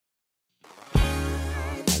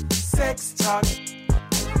Sex Talk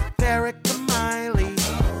with Erica Miley.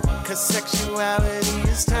 'Cause sexuality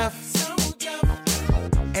is tough.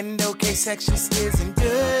 And okay, sex just isn't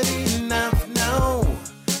good enough, no.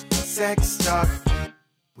 Sex Talk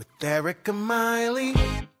with Erica Miley.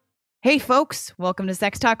 Hey folks, welcome to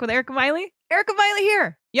Sex Talk with Erica Miley. Erica Miley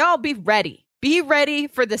here. Y'all be ready. Be ready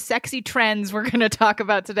for the sexy trends we're going to talk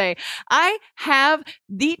about today. I have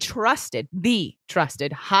the trusted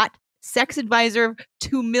hot sex advisor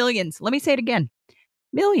to millions. Let me say it again.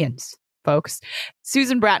 Millions, folks.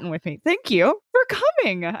 Susan Bratton with me. Thank you for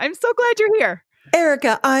coming. I'm so glad you're here.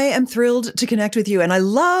 Erica, I am thrilled to connect with you. And I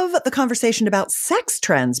love the conversation about sex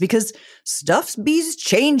trends because stuff's bees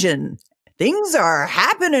changing. Things are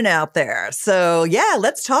happening out there. So yeah,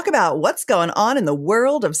 let's talk about what's going on in the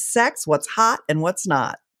world of sex, what's hot and what's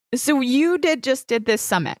not. So you just did this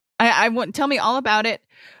summit. I want tell me all about it.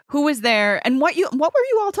 Who was there and what were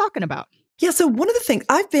you all talking about? Yeah, so one of the things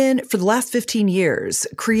I've been for the last 15 years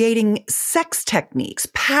creating sex techniques,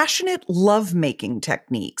 passionate lovemaking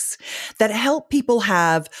techniques that help people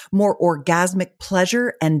have more orgasmic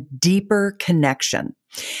pleasure and deeper connection.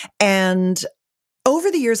 And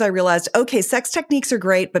over the years, I realized, okay, sex techniques are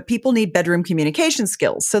great, but people need bedroom communication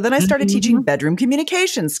skills. So then I started teaching bedroom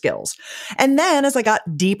communication skills. And then as I got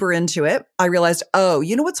deeper into it, I realized, oh,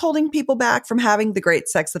 you know what's holding people back from having the great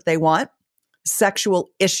sex that they want? Sexual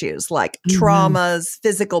issues like traumas,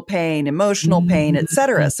 physical pain, emotional pain,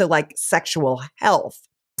 etc. So like sexual health.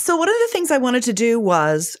 So one of the things I wanted to do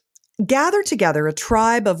was gather together a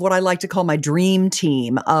tribe of what I like to call my dream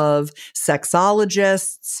team of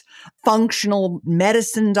sexologists, functional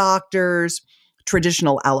medicine doctors,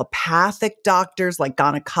 traditional allopathic doctors like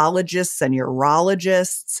gynecologists and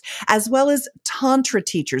urologists, as well as tantra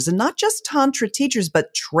teachers, and not just tantra teachers,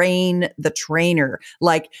 but train the trainer,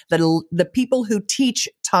 like the people who teach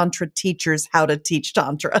tantra teachers how to teach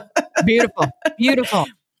tantra. Beautiful, beautiful.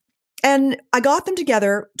 And I got them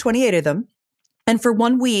together, 28 of them. And for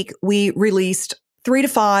 1 week, we released 3 to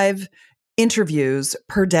 5 interviews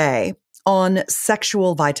per day on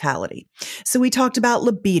sexual vitality. So we talked about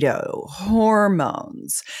libido,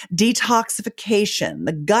 hormones, detoxification,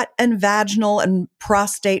 the gut and vaginal and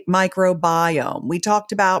prostate microbiome. We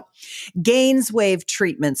talked about Gainswave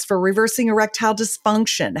treatments for reversing erectile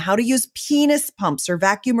dysfunction, how to use penis pumps or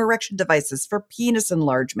vacuum erection devices for penis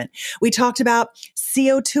enlargement. We talked about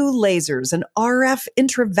CO2 lasers and RF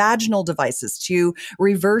intravaginal devices to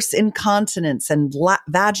reverse incontinence and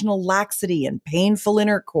vaginal laxity and painful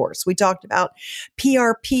intercourse. We talked about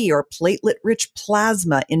PRP or platelet-rich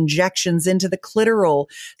plasma injections into the clitoral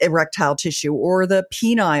erectile tissue or the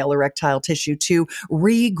penile erectile tissue to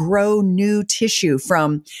regrow new tissue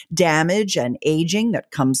from damage and aging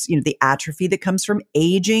that comes, the atrophy that comes from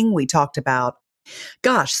aging. We talked about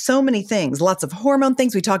so many things, lots of hormone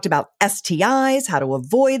things. We talked about STIs, how to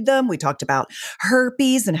avoid them. We talked about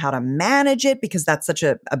herpes and how to manage it because that's such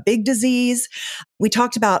a big disease. We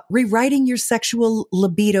talked about rewriting your sexual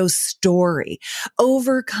libido story,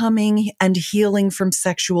 overcoming and healing from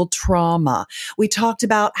sexual trauma. We talked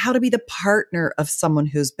about how to be the partner of someone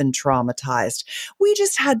who's been traumatized. We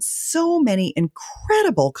just had so many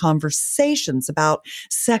incredible conversations about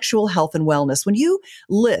sexual health and wellness. When you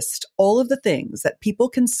list all of the things that people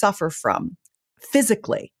can suffer from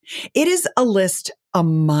physically, it is a list a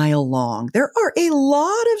mile long. There are a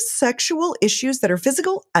lot of sexual issues that are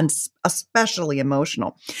physical and especially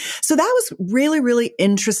emotional. So that was really, really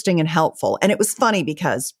interesting and helpful. And it was funny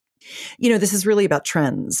because, this is really about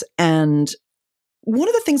trends. And one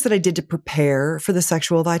of the things that I did to prepare for the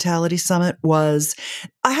Sexual Vitality Summit was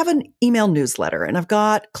I have an email newsletter and I've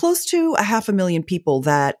got close to 500,000 people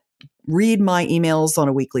that read my emails on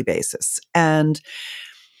a weekly basis. And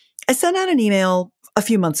I sent out an email a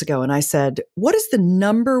few months ago and I said, what is the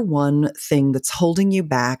number one thing that's holding you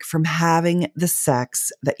back from having the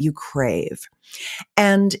sex that you crave?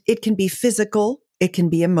 And it can be physical, it can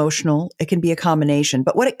be emotional, it can be a combination.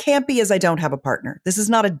 But what it can't be is I don't have a partner. This is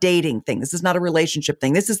not a dating thing. This is not a relationship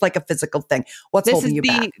thing. This is like a physical thing. What's holding you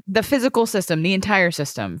back? The physical system, the entire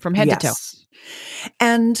system from head to toe.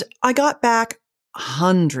 And I got back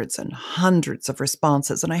hundreds and hundreds of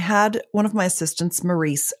responses. And I had one of my assistants,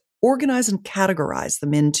 Maurice, organize and categorize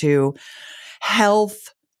them into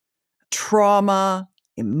health, trauma,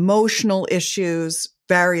 emotional issues,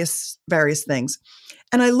 various things.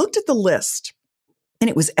 And I looked at the list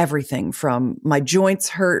and it was everything from my joints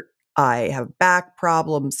hurt, I have back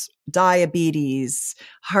problems, diabetes,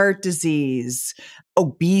 heart disease,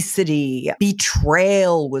 obesity,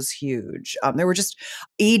 betrayal was huge. There were just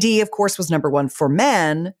ED, of course, was number one for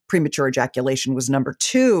men. Premature ejaculation was number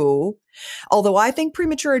two. Although I think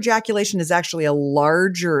premature ejaculation is actually a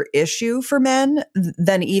larger issue for men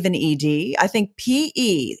than even ED. I think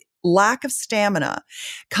PE, lack of stamina,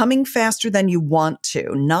 coming faster than you want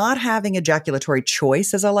to, not having ejaculatory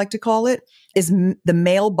choice, as I like to call it, is the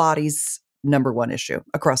male body's number one issue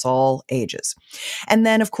across all ages. And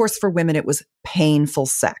then, of course, for women, it was painful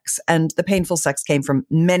sex. And the painful sex came from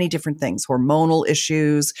many different things: hormonal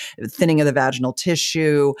issues, thinning of the vaginal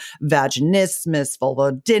tissue, vaginismus,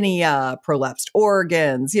 vulvodynia, prolapsed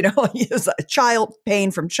organs, child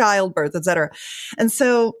pain from childbirth, et cetera. And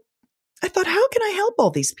so I thought, how can I help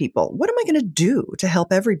all these people? What am I going to do to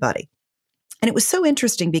help everybody? And it was so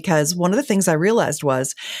interesting because one of the things I realized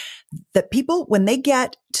was that people, when they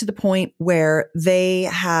get to the point where they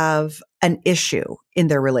have an issue in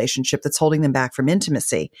their relationship that's holding them back from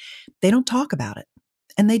intimacy, they don't talk about it.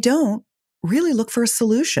 And they don't really look for a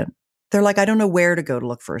solution. They're like, I don't know where to go to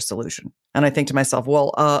look for a solution. And I think to myself,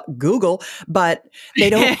 well, Google, but they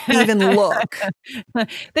don't even look.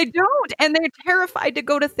 They don't. And they're terrified to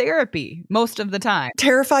go to therapy most of the time.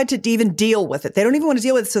 Terrified to even deal with it. They don't even want to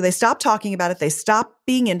deal with it. So they stop talking about it. They stop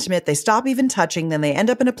being intimate. They stop even touching. Then they end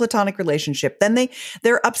up in a platonic relationship. Then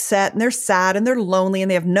they're upset and they're sad and they're lonely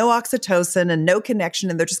and they have no oxytocin and no connection.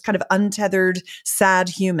 And they're just kind of untethered, sad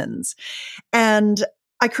humans. And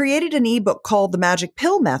I created an ebook called The Magic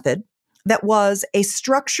Pill Method that was a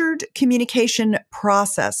structured communication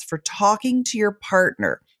process for talking to your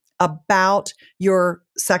partner about your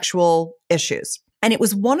sexual issues. And it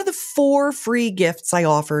was one of the 4 free gifts I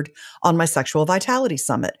offered on my Sexual Vitality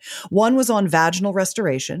Summit. One was on vaginal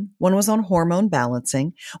restoration. One was on hormone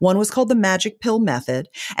balancing. One was called the Magic Pill Method.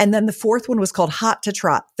 And then the 4th one was called Hot to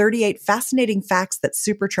Trot, 38 fascinating facts that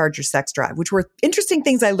supercharge your sex drive, which were interesting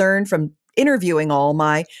things I learned from interviewing all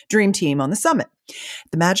my dream team on the summit.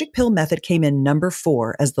 The Magic Pill Method came in number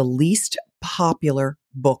 4 as the least popular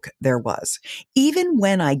book there was. Even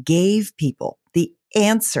when I gave people the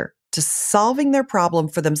answer to solving their problem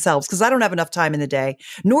for themselves, because I don't have enough time in the day,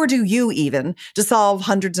 nor do you even, to solve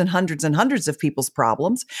hundreds and hundreds and hundreds of people's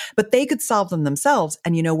problems, but they could solve them themselves.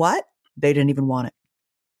 And you know what? They didn't even want it.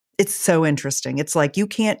 It's so interesting. It's like you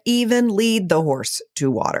can't even lead the horse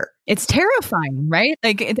to water. It's terrifying, right?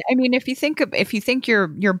 Like, if you think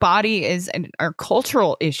your body is, and our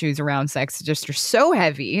cultural issues around sex just are so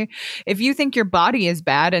heavy. If you think your body is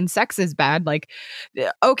bad and sex is bad, like,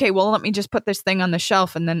 okay, well, let me just put this thing on the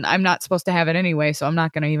shelf and then I'm not supposed to have it anyway, so I'm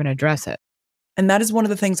not going to even address it. And that is one of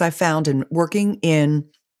the things I found in working in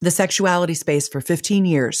the sexuality space for 15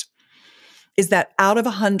 years, is that out of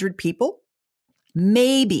 100 people,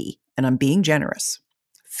 maybe, and I'm being generous,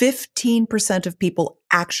 15% of people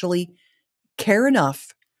actually care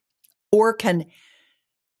enough or can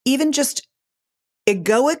even just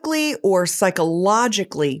egoically or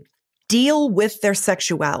psychologically deal with their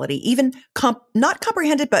sexuality, even not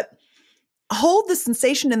comprehend it, but hold the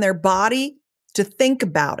sensation in their body to think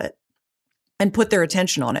about it and put their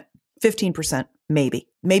attention on it. 15%,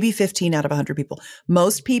 maybe 15 out of 100 people.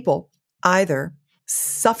 Most people either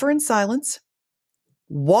suffer in silence,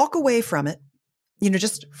 walk away from it,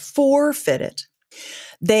 just forfeit it.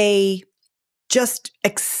 They just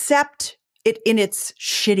accept it in its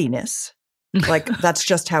shittiness. Like, that's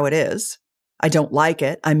just how it is. I don't like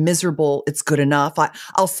it. I'm miserable. It's good enough.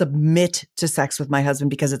 I'll submit to sex with my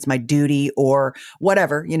husband because it's my duty or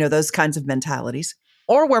whatever, those kinds of mentalities.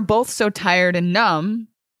 Or we're both so tired and numb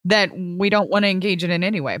that we don't want to engage in it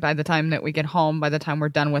anyway. By the time that we get home, by the time we're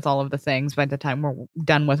done with all of the things, by the time we're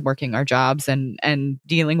done with working our jobs and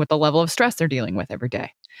dealing with the level of stress they're dealing with every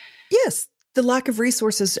day. Yes. The lack of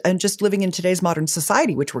resources and just living in today's modern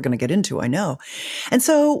society, which we're going to get into, I know. And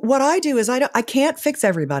so what I do is I can't fix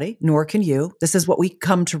everybody, nor can you. This is what we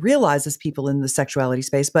come to realize as people in the sexuality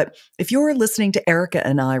space. But if you're listening to Erica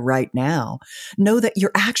and I right now, know that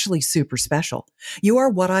you're actually super special. You are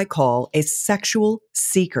what I call a sexual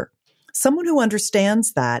seeker. Someone who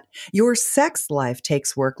understands that your sex life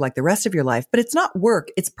takes work like the rest of your life, but it's not work,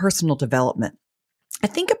 it's personal development. I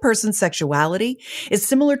think a person's sexuality is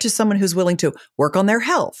similar to someone who's willing to work on their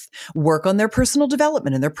health, work on their personal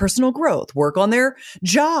development and their personal growth, work on their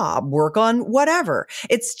job, work on whatever.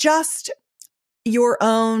 It's just your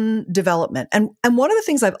own development. And one of the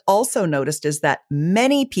things I've also noticed is that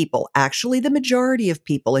many people, actually the majority of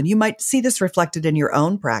people, and you might see this reflected in your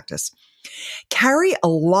own practice, carry a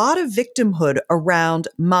lot of victimhood around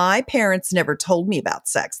my parents never told me about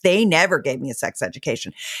sex. They never gave me a sex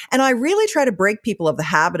education. And I really try to break people of the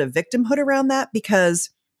habit of victimhood around that because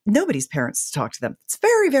nobody's parents talk to them. It's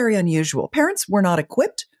very, very unusual. Parents were not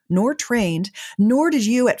equipped nor trained, nor did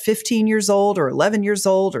you at 15 years old or 11 years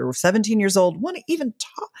old or 17 years old want to even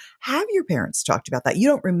have your parents talked about that. You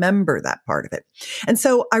don't remember that part of it. And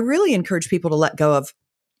so I really encourage people to let go of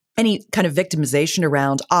any kind of victimization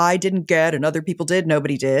around, I didn't get and other people did,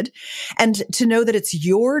 nobody did. And to know that it's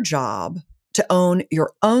your job to own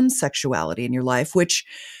your own sexuality in your life, which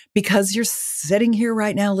because you're sitting here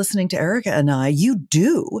right now listening to Erica and I, you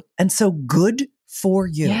do. And so good for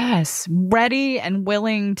you. Yes. Ready and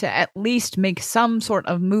willing to at least make some sort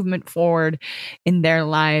of movement forward in their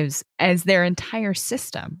lives as their entire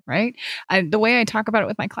system, right? The way I talk about it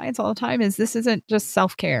with my clients all the time is this isn't just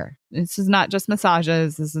self-care. This is not just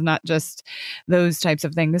massages. This is not just those types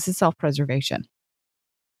of things. This is self-preservation.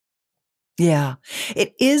 Yeah,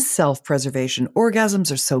 it is self-preservation.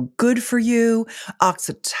 Orgasms are so good for you.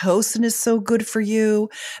 Oxytocin is so good for you.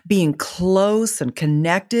 Being close and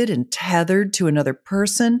connected and tethered to another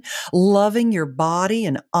person, loving your body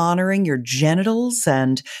and honoring your genitals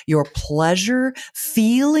and your pleasure,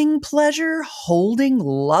 feeling pleasure, holding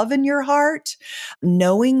love in your heart,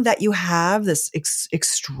 knowing that you have this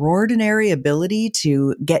extraordinary ability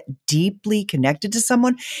to get deeply connected to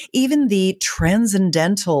someone, even the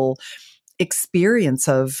transcendental experience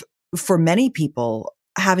of, for many people,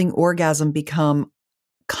 having orgasm become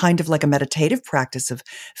kind of like a meditative practice of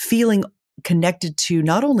feeling connected to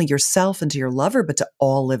not only yourself and to your lover, but to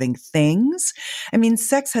all living things. I mean,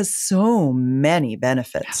 sex has so many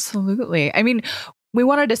benefits. Absolutely. I mean, we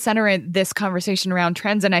wanted to center this conversation around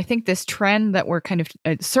trends. And I think this trend that we're kind of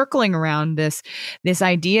circling around, this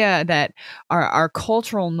idea that our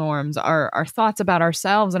cultural norms, our thoughts about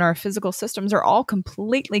ourselves and our physical systems are all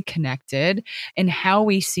completely connected in how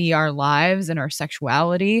we see our lives and our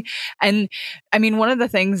sexuality. And I mean, one of the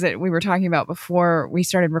things that we were talking about before we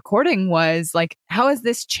started recording was like, how has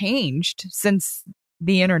this changed since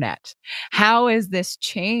the internet? How has this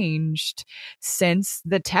changed since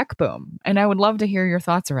the tech boom? And I would love to hear your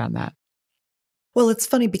thoughts around that. Well, it's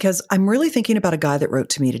funny because I'm really thinking about a guy that wrote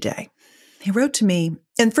to me today. He wrote to me,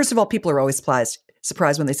 and first of all, people are always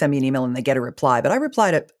surprised when they send me an email and they get a reply, but I reply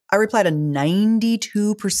to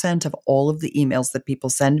 92% of all of the emails that people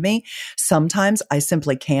send me. Sometimes I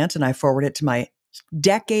simply can't, and I forward it to my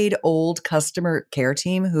decade-old customer care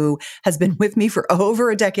team who has been with me for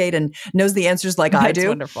over a decade and knows the answers like I do. That's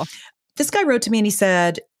wonderful. This guy wrote to me and he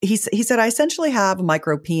said, I essentially have a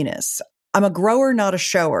micro penis. I'm a grower, not a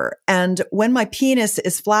shower. And when my penis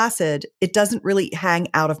is flaccid, it doesn't really hang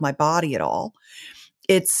out of my body at all.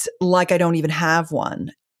 It's like I don't even have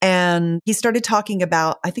one. And he started talking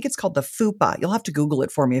about, I think it's called the fupa. You'll have to Google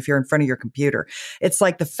it for me if you're in front of your computer. It's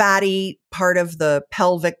like the fatty part of the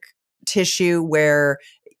pelvic tissue where,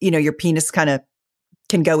 your penis kind of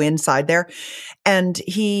can go inside there. And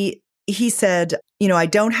he said, I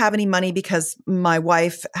don't have any money because my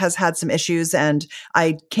wife has had some issues and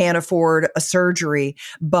I can't afford a surgery,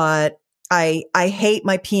 but I hate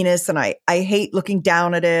my penis and I hate looking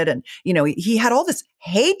down at it. And, he had all this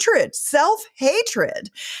hatred, self-hatred.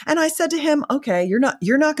 And I said to him, okay, you're not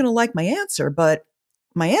going to like my answer, but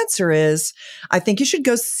my answer is, I think you should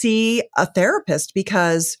go see a therapist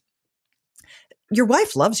because your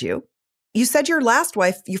wife loves you. You said your last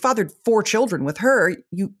wife, you fathered 4 children with her.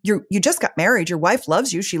 You just got married. Your wife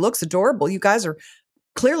loves you. She looks adorable. You guys are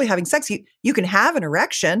clearly having sex. You can have an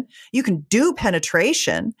erection. You can do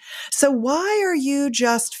penetration. So why are you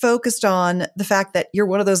just focused on the fact that you're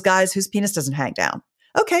one of those guys whose penis doesn't hang down?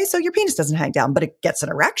 Okay, so your penis doesn't hang down, but it gets an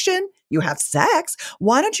erection. You have sex.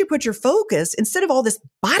 Why don't you put your focus, instead of all this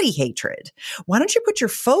body hatred, why don't you put your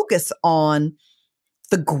focus on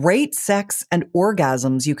the great sex and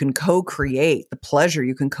orgasms you can co-create, the pleasure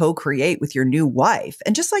you can co-create with your new wife.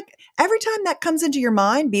 And just like every time that comes into your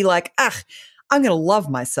mind, be like, I'm going to love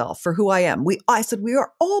myself for who I am. I said, we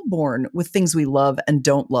are all born with things we love and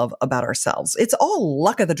don't love about ourselves. It's all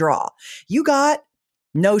luck of the draw. You got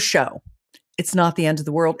no show. It's not the end of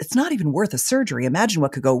the world. It's not even worth a surgery. Imagine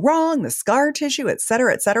what could go wrong, the scar tissue, et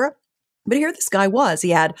cetera, et cetera. But here this guy was,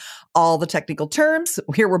 he had all the technical terms.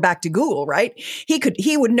 Here we're back to Google, right?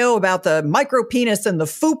 He would know about the micropenis and the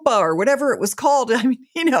fupa or whatever it was called. I mean,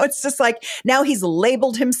 it's just like now he's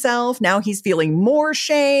labeled himself. Now he's feeling more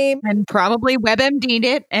shame. And probably WebMD'd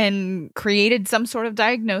it and created some sort of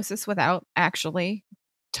diagnosis without actually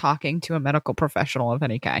talking to a medical professional of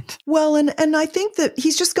any kind. Well, and I think that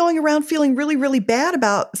he's just going around feeling really, really bad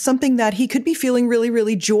about something that he could be feeling really,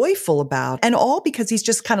 really joyful about. And all because he's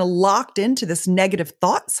just kind of locked into this negative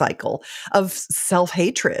thought cycle of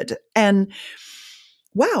self-hatred. And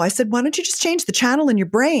wow, I said, why don't you just change the channel in your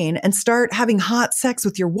brain and start having hot sex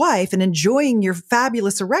with your wife and enjoying your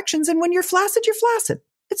fabulous erections? And when you're flaccid, you're flaccid.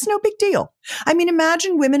 It's no big deal. I mean,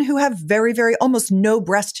 imagine women who have very, very almost no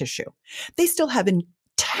breast tissue. They still have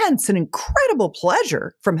intense and incredible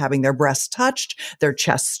pleasure from having their breasts touched, their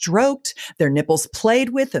chest stroked, their nipples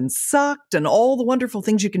played with and sucked, and all the wonderful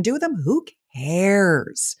things you can do with them. Who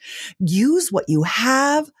cares? Use what you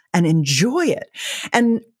have and enjoy it.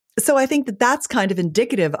 And so I think that that's kind of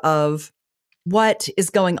indicative of what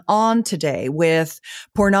is going on today with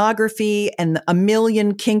pornography and a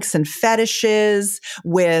million kinks and fetishes,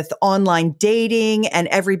 with online dating and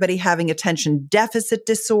everybody having attention deficit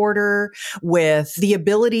disorder, with the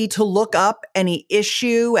ability to look up any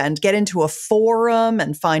issue and get into a forum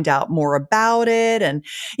and find out more about it. And,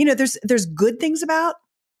 you know, there's good things about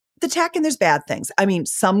the tech and there's bad things. I mean,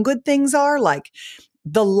 some good things are like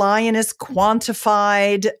the Lioness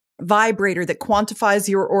quantified vibrator that quantifies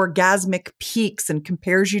your orgasmic peaks and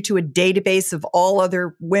compares you to a database of all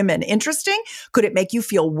other women. Interesting. Could it make you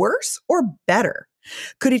feel worse or better?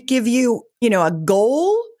 Could it give you, a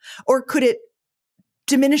goal, or could it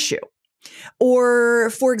diminish you?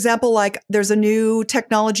 Or, for example, like there's a new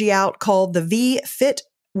technology out called the V-Fit,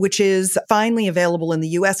 which is finally available in the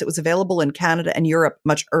US. It was available in Canada and Europe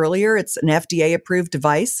much earlier. It's an FDA-approved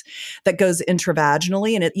device that goes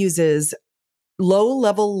intravaginally, and it uses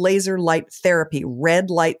low-level laser light therapy, red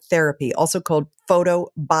light therapy, also called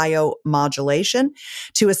photobiomodulation,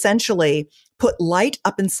 to essentially put light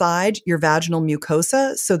up inside your vaginal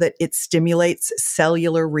mucosa so that it stimulates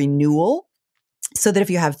cellular renewal, so that if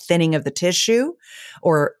you have thinning of the tissue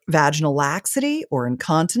or vaginal laxity or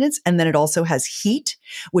incontinence, and then it also has heat,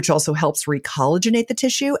 which also helps recollagenate the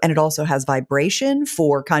tissue. And it also has vibration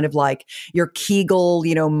for kind of like your Kegel,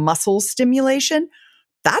 muscle stimulation.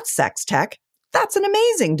 That's sex tech. That's an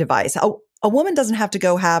amazing device. A woman doesn't have to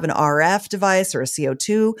go have an RF device or a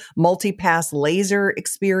CO2 multi-pass laser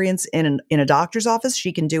experience in a doctor's office.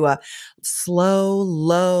 She can do a slow,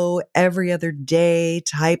 low, every other day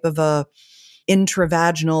type of a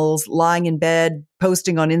intravaginal, lying in bed,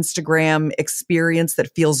 posting on Instagram experience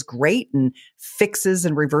that feels great and fixes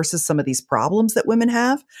and reverses some of these problems that women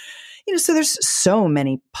have. So there's so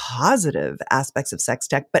many positive aspects of sex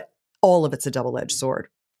tech, but all of it's a double-edged sword.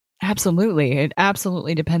 Absolutely. It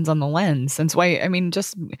absolutely depends on the lens. That's why,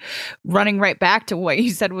 just running right back to what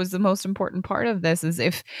you said was the most important part of this is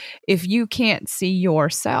if you can't see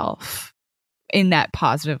yourself in that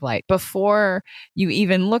positive light before you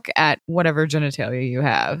even look at whatever genitalia you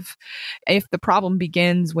have, if the problem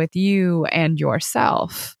begins with you and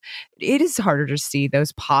yourself, it is harder to see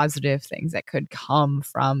those positive things that could come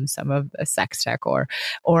from some of the sex tech or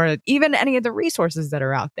even any of the resources that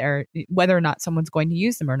are out there, whether or not someone's going to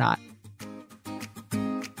use them or not.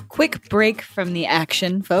 Quick break from the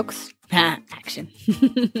action, folks. Action.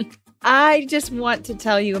 I just want to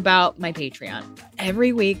tell you about my Patreon.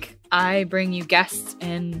 Every week, I bring you guests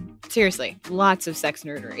and, seriously, lots of sex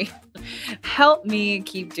nerdery. Help me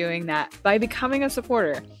keep doing that by becoming a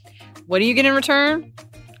supporter. What do you get in return?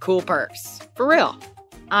 Cool perks. For real.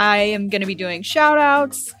 I am going to be doing shout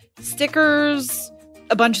outs, stickers,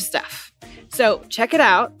 a bunch of stuff. So check it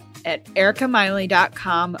out at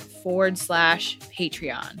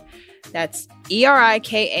ericamiley.com/Patreon. That's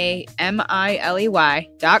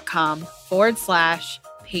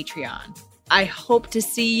ERIKAMILEY.com/Patreon. I hope to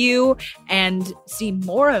see you and see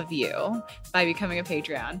more of you by becoming a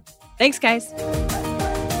Patreon. Thanks, guys.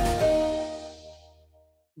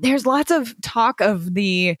 There's lots of talk of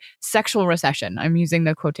the sexual recession. I'm using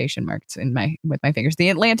the quotation marks with my fingers. The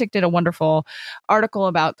Atlantic did a wonderful article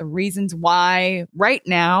about the reasons why right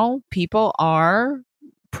now people are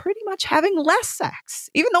pretty much having less sex,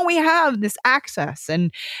 even though we have this access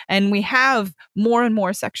and we have more and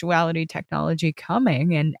more sexuality technology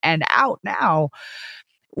coming and out now.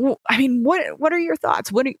 I mean, what are your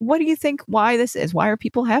thoughts? What do you think why this is? Why are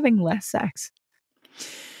people having less sex?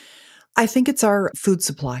 I think it's our food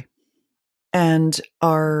supply and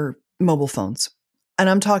our mobile phones. And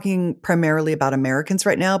I'm talking primarily about Americans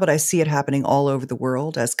right now, but I see it happening all over the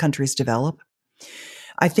world as countries develop.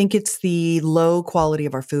 I think it's the low quality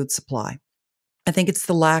of our food supply. I think it's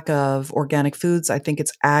the lack of organic foods. I think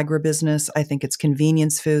it's agribusiness. I think it's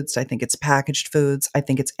convenience foods. I think it's packaged foods. I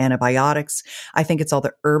think it's antibiotics. I think it's all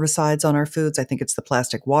the herbicides on our foods. I think it's the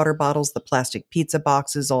plastic water bottles, the plastic pizza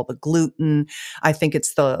boxes, all the gluten. I think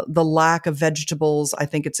it's the lack of vegetables. I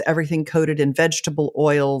think it's everything coated in vegetable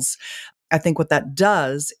oils. I think what that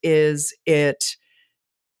does is it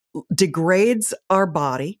degrades our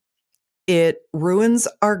body. It ruins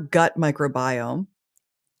our gut microbiome.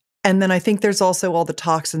 And then I think there's also all the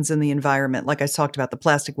toxins in the environment. Like I talked about, the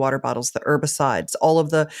plastic water bottles, the herbicides, all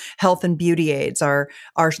of the health and beauty aids, are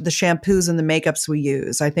the shampoos and the makeups we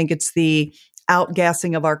use. I think it's the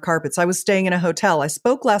outgassing of our carpets. I was staying in a hotel. I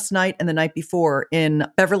spoke last night and the night before in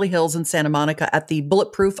Beverly Hills and Santa Monica at the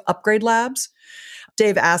Bulletproof Upgrade Labs.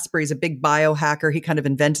 Dave Asprey is a big biohacker. He kind of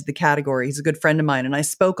invented the category. He's a good friend of mine. And I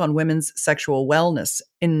spoke on women's sexual wellness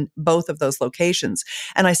in both of those locations.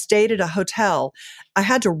 And I stayed at a hotel. I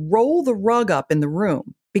had to roll the rug up in the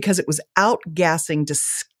room because it was outgassing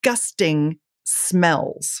disgusting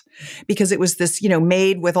smells, because it was this,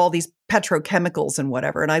 made with all these petrochemicals and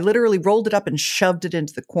whatever. And I literally rolled it up and shoved it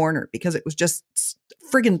into the corner because it was just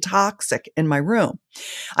friggin' toxic in my room.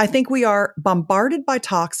 I think we are bombarded by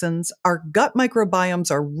toxins. Our gut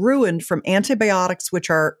microbiomes are ruined from antibiotics, which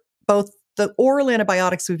are both the oral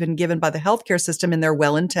antibiotics we've been given by the healthcare system in their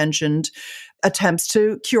well-intentioned attempts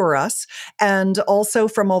to cure us, and also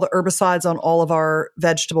from all the herbicides on all of our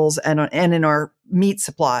vegetables and in our meat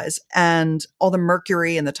supplies, and all the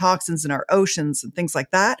mercury and the toxins in our oceans and things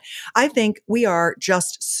like that. I think we are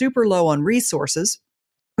just super low on resources.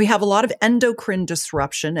 We have a lot of endocrine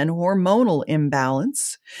disruption and hormonal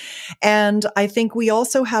imbalance. And I think we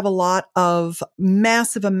also have a lot of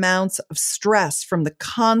massive amounts of stress from the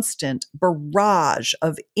constant barrage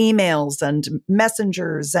of emails and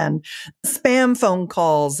messengers and spam phone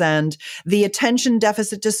calls and the attention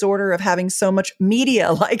deficit disorder of having so much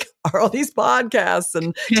media, like all these podcasts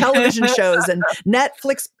and television shows and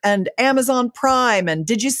Netflix and Amazon Prime. And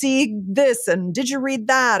did you see this? And did you read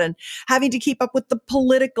that? And having to keep up with the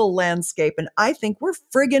political landscape. And I think we're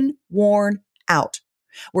friggin' worn out.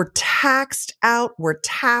 We're taxed out. We're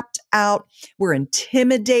tapped out. We're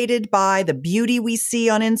intimidated by the beauty we see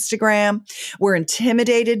on Instagram. We're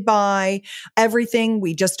intimidated by everything.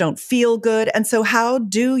 We just don't feel good. And so how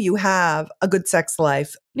do you have a good sex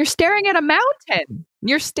life? You're staring at a mountain.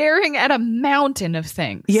 You're staring at a mountain of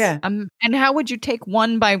things. Yeah. And how would you take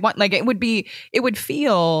one by one? Like it would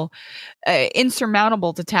feel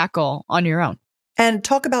insurmountable to tackle on your own. And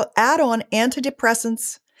talk about add-on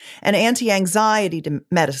antidepressants and anti-anxiety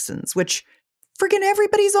medicines, which friggin'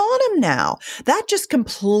 everybody's on them now. That just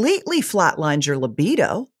completely flatlines your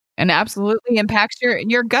libido. And absolutely impacts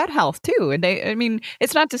your gut health too. And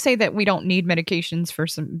it's not to say that we don't need medications for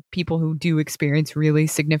some people who do experience really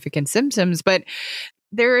significant symptoms, but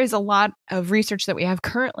there is a lot of research that we have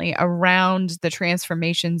currently around the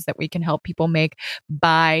transformations that we can help people make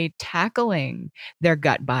by tackling their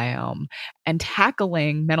gut biome and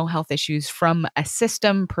tackling mental health issues from a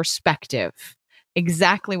system perspective.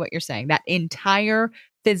 Exactly what you're saying, that entire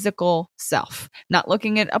physical self, not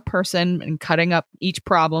looking at a person and cutting up each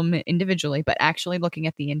problem individually, but actually looking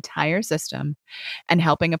at the entire system and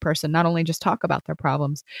helping a person not only just talk about their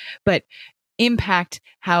problems, but impact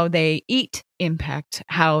how they eat, impact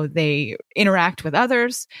how they interact with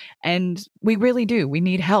others. And we really do. We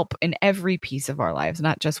need help in every piece of our lives,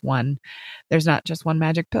 not just one. There's not just one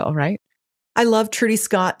magic pill, right? I love Trudy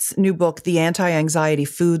Scott's new book, The Anti-Anxiety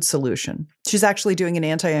Food Solution. She's actually doing an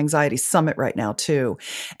anti-anxiety summit right now too,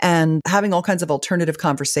 and having all kinds of alternative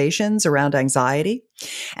conversations around anxiety.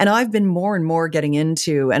 And I've been more and more getting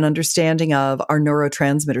into an understanding of our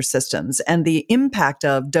neurotransmitter systems and the impact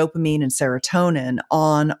of dopamine and serotonin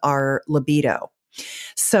on our libido.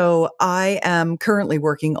 So I am currently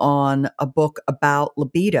working on a book about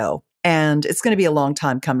libido. And it's going to be a long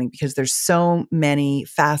time coming because there's so many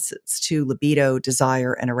facets to libido,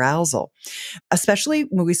 desire, and arousal, especially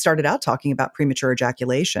when we started out talking about premature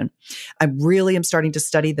ejaculation. I really am starting to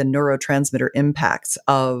study the neurotransmitter impacts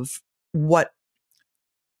of what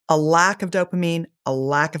a lack of dopamine, a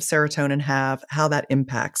lack of serotonin have, how that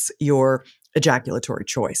impacts your ejaculatory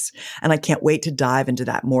choice. And I can't wait to dive into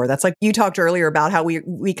that more. That's like you talked earlier about how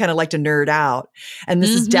we kind of like to nerd out. And this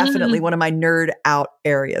is definitely one of my nerd out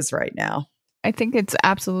areas right now. I think it's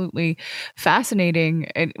absolutely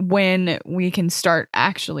fascinating when we can start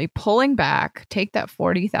actually pulling back, take that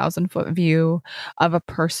 40,000 foot view of a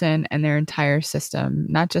person and their entire system,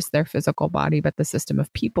 not just their physical body, but the system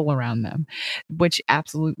of people around them, which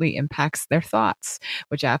absolutely impacts their thoughts,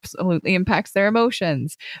 which absolutely impacts their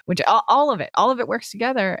emotions, which all of it works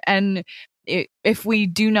together. And if we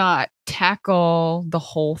do not tackle the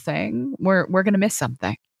whole thing, we're going to miss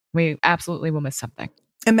something. We absolutely will miss something.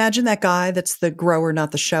 Imagine that guy that's the grower,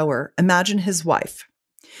 not the shower. Imagine his wife.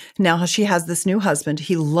 Now she has this new husband.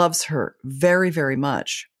 He loves her very, very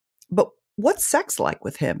much. But what's sex like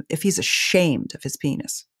with him if he's ashamed of his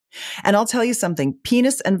penis? And I'll tell you something,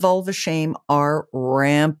 penis and vulva shame are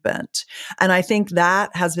rampant. And I think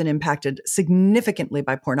that has been impacted significantly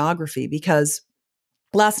by pornography, because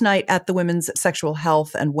last night at the Women's Sexual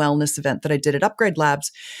Health and Wellness event that I did at Upgrade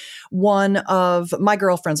Labs, one of my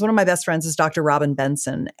girlfriends, one of my best friends is Dr. Robin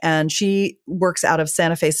Benson, and she works out of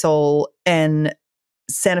Santa Fe Soul in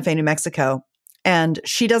Santa Fe, New Mexico. And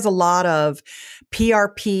she does a lot of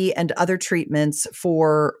PRP and other treatments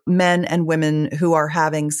for men and women who are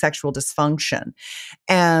having sexual dysfunction.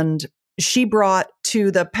 And she brought to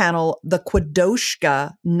the panel the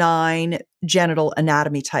Quodoushka 9 genital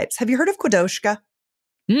anatomy types. Have you heard of Quodoushka?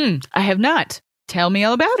 I have not. Tell me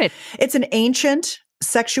all about it. It's an ancient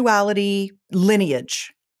sexuality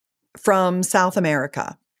lineage from South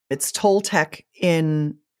America. It's Toltec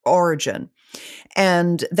in origin.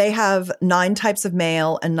 And they have 9 types of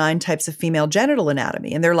male and 9 types of female genital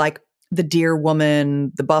anatomy. And they're like the deer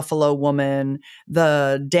woman, the buffalo woman,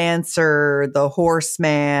 the dancer, the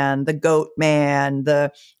horseman, the goat man,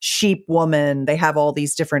 the sheep woman. They have all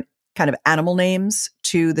these different kind of animal names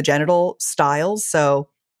to the genital styles. So,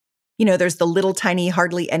 you know, there's the little tiny,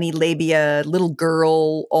 hardly any labia, little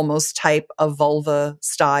girl almost type of vulva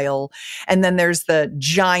style. And then there's the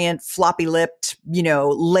giant floppy lipped, you know,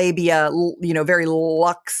 labia, you know, very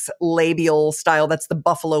luxe labial style. That's the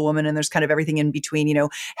buffalo woman. And there's kind of everything in between, you know,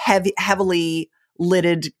 heavily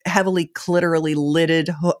clitorally lidded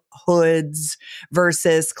hoods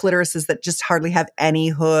versus clitorises that just hardly have any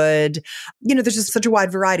hood. You know, there's just such a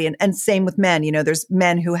wide variety. And same with men. You know, there's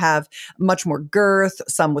men who have much more girth,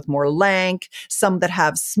 some with more length, some that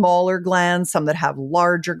have smaller glands, some that have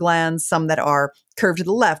larger glands, some that are curved to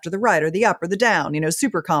the left or the right or the up or the down, you know,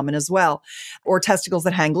 super common as well. Or testicles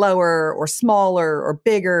that hang lower or smaller or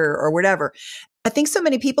bigger or whatever. I think so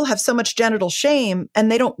many people have so much genital shame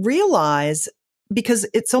and they don't realize, because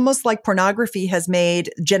it's almost like pornography has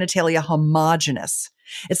made genitalia homogenous.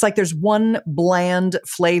 It's like there's one bland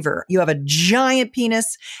flavor. You have a giant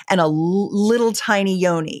penis and a little tiny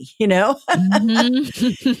yoni, you know?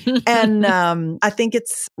 Mm-hmm. And I think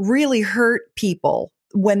it's really hurt people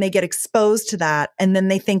when they get exposed to that and then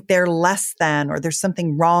they think they're less than or there's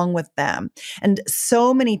something wrong with them. And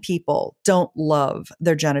so many people don't love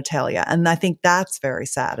their genitalia. And I think that's very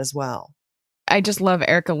sad as well. I just love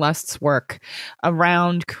Erika Lust's work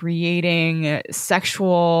around creating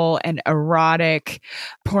sexual and erotic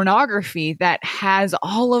pornography that has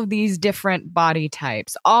all of these different body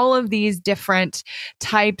types, all of these different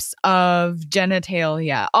types of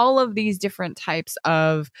genitalia, all of these different types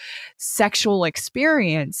of sexual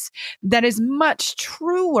experience that is much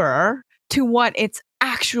truer to what it's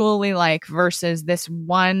actually like versus this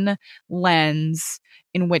one lens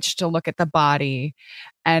in which to look at the body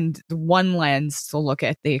and one lens to look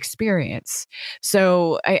at the experience.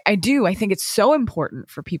 So I think it's so important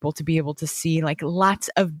for people to be able to see like lots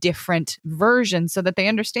of different versions so that they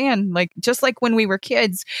understand, like, just like when we were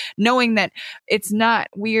kids, knowing that it's not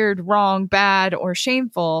weird, wrong, bad, or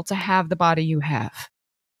shameful to have the body you have.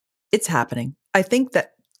 It's happening. I think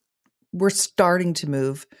that we're starting to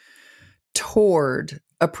move toward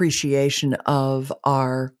appreciation of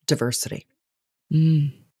our diversity.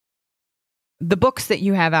 The books that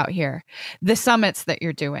you have out here, the summits that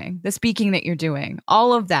you're doing, the speaking that you're doing,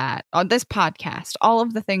 all of that, on this podcast, all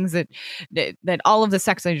of the things that all of the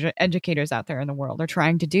sex educators out there in the world are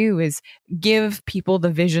trying to do is give people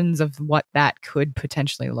the visions of what that could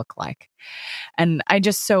potentially look like. And I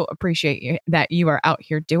just so appreciate that you are out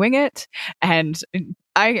here doing it. And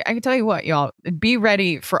I can tell you what, y'all, be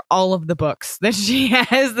ready for all of the books that she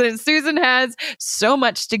has, that Susan has so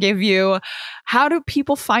much to give you. How do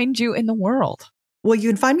people find you in the world? Well, you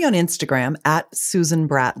can find me on Instagram at Susan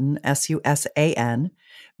Bratton, SusanBratton.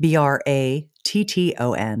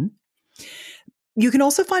 You can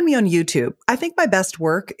also find me on YouTube. I think my best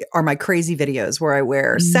work are my crazy videos where I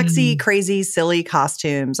wear sexy, crazy, silly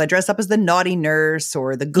costumes. I dress up as the naughty nurse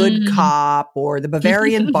or the good cop or the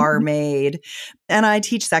Bavarian barmaid. And I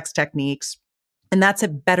teach sex techniques. And that's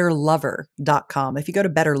at betterlover.com. If you go to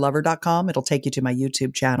betterlover.com, it'll take you to my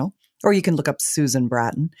YouTube channel. Or you can look up Susan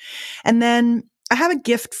Bratton. And then I have a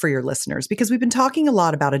gift for your listeners because we've been talking a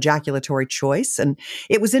lot about ejaculatory choice. And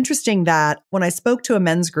it was interesting that when I spoke to a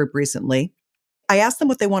men's group recently, I asked them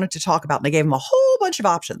what they wanted to talk about, and I gave them a whole bunch of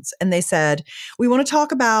options. And they said, we want to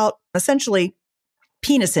talk about essentially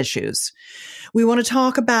penis issues. We want to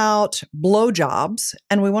talk about blowjobs,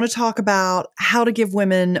 and we want to talk about how to give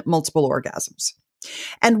women multiple orgasms.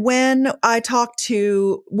 And when I talked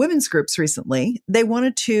to women's groups recently, they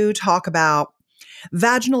wanted to talk about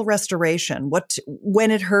vaginal restoration.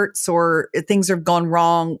 When it hurts or things have gone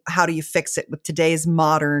wrong, how do you fix it with today's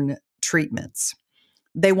modern treatments?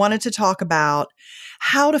 They wanted to talk about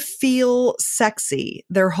how to feel sexy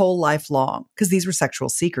their whole life long, because these were sexual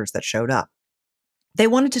seekers that showed up. They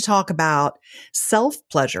wanted to talk about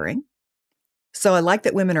self-pleasuring. So I like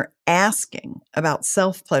that women are asking about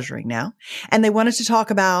self-pleasuring now. And they wanted to talk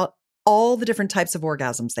about all the different types of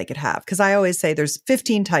orgasms they could have. Because I always say there's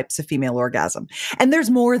 15 types of female orgasm. And there's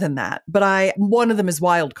more than that. But one of them is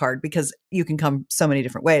wild card because you can come so many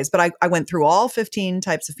different ways. But I went through all 15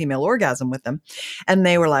 types of female orgasm with them. And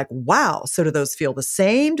they were like, wow, so do those feel the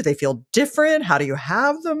same? Do they feel different? How do you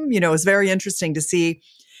have them? It's very interesting to see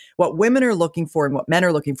what women are looking for and what men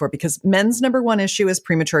are looking for, because men's number one issue is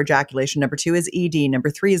premature ejaculation. Number two is ED.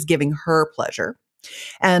 Number three is giving her pleasure.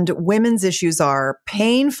 And women's issues are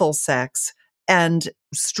painful sex and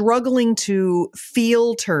struggling to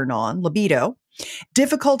feel turn on, libido,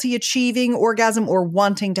 difficulty achieving orgasm, or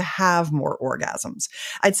wanting to have more orgasms.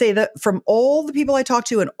 I'd say that from all the people I talk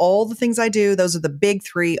to and all the things I do, those are the big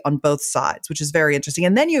three on both sides, which is very interesting.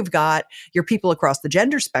 And then you've got your people across the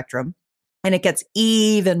gender spectrum. And it gets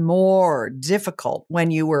even more difficult when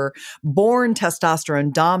you were born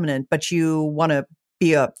testosterone dominant, but you want to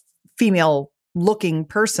be a female looking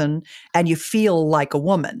person and you feel like a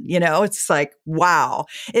woman. It's like, wow,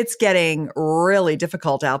 it's getting really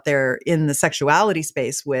difficult out there in the sexuality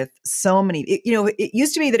space with so many, it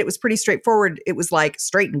used to be that it was pretty straightforward. It was like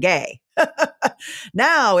straight and gay.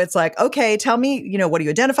 Now it's like, okay, tell me, what do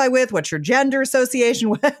you identify with? What's your gender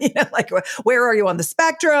association? Like, where are you on the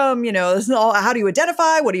spectrum? How do you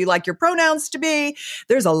identify? What do you like your pronouns to be?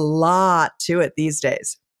 There's a lot to it these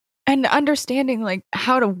days. And understanding like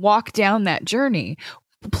how to walk down that journey.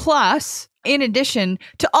 Plus, in addition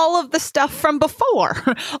to all of the stuff from before,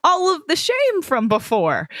 all of the shame from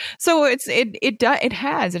before. So it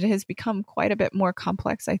has become quite a bit more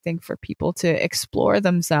complex, I think, for people to explore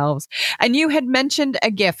themselves. And you had mentioned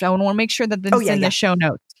a gift. I want to make sure that this is in the show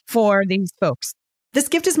notes for these folks. This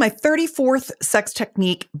gift is my 34th sex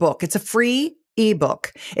technique book. It's a free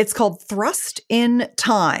ebook. It's called Thrust in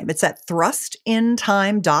Time. It's at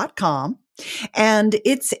thrustintime.com. And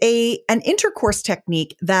it's an intercourse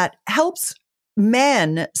technique that helps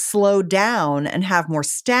men slow down and have more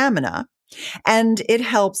stamina. And it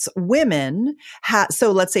helps women,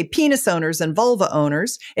 so let's say penis owners and vulva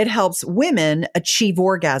owners, it helps women achieve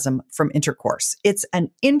orgasm from intercourse. It's an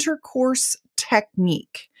intercourse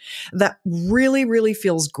technique that really, really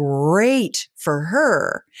feels great for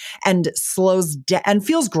her and slows down and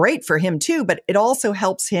feels great for him too. But it also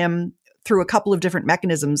helps him through a couple of different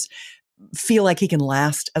mechanisms feel like he can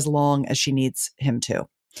last as long as she needs him to.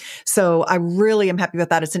 So I really am happy about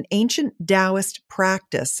that. It's an ancient Taoist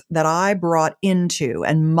practice that I brought into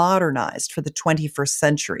and modernized for the 21st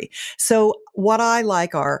century. So what I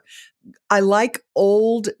like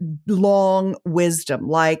old, long wisdom,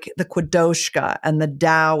 like the Qudoshka and the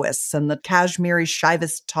Taoists and the Kashmiri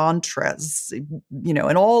Shaivist Tantras,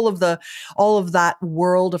 and all of that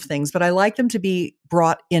world of things. But I like them to be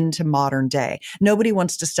brought into modern day. Nobody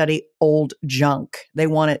wants to study old junk. They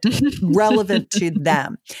want it relevant to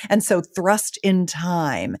them. And so Thrust in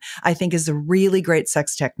Time, I think, is a really great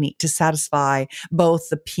sex technique to satisfy both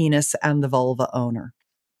the penis and the vulva owner.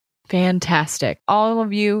 Fantastic. All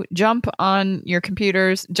of you, jump on your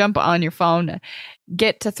computers, jump on your phone,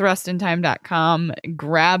 get to thrustintime.com,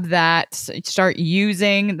 grab that, start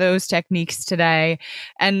using those techniques today,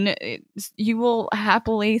 and you will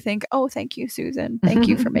happily think, oh, thank you, Susan. Thank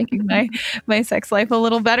you for making my sex life a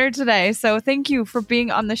little better today. So thank you for being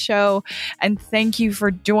on the show, and thank you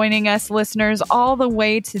for joining us, listeners, all the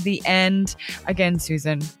way to the end. Again,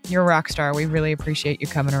 Susan, you're a rock star. We really appreciate you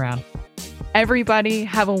coming around. Everybody,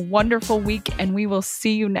 have a wonderful week, and we will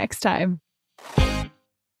see you next time.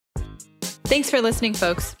 Thanks for listening,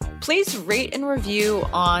 folks. Please rate and review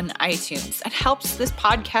on iTunes. It helps this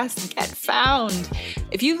podcast get found.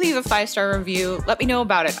 If you leave a 5-star review, let me know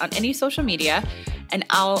about it on any social media, and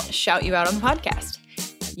I'll shout you out on the podcast.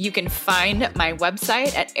 You can find my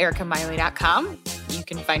website at ericamiley.com. You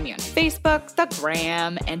can find me on Facebook, the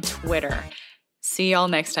Gram, and Twitter. See y'all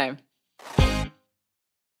next time.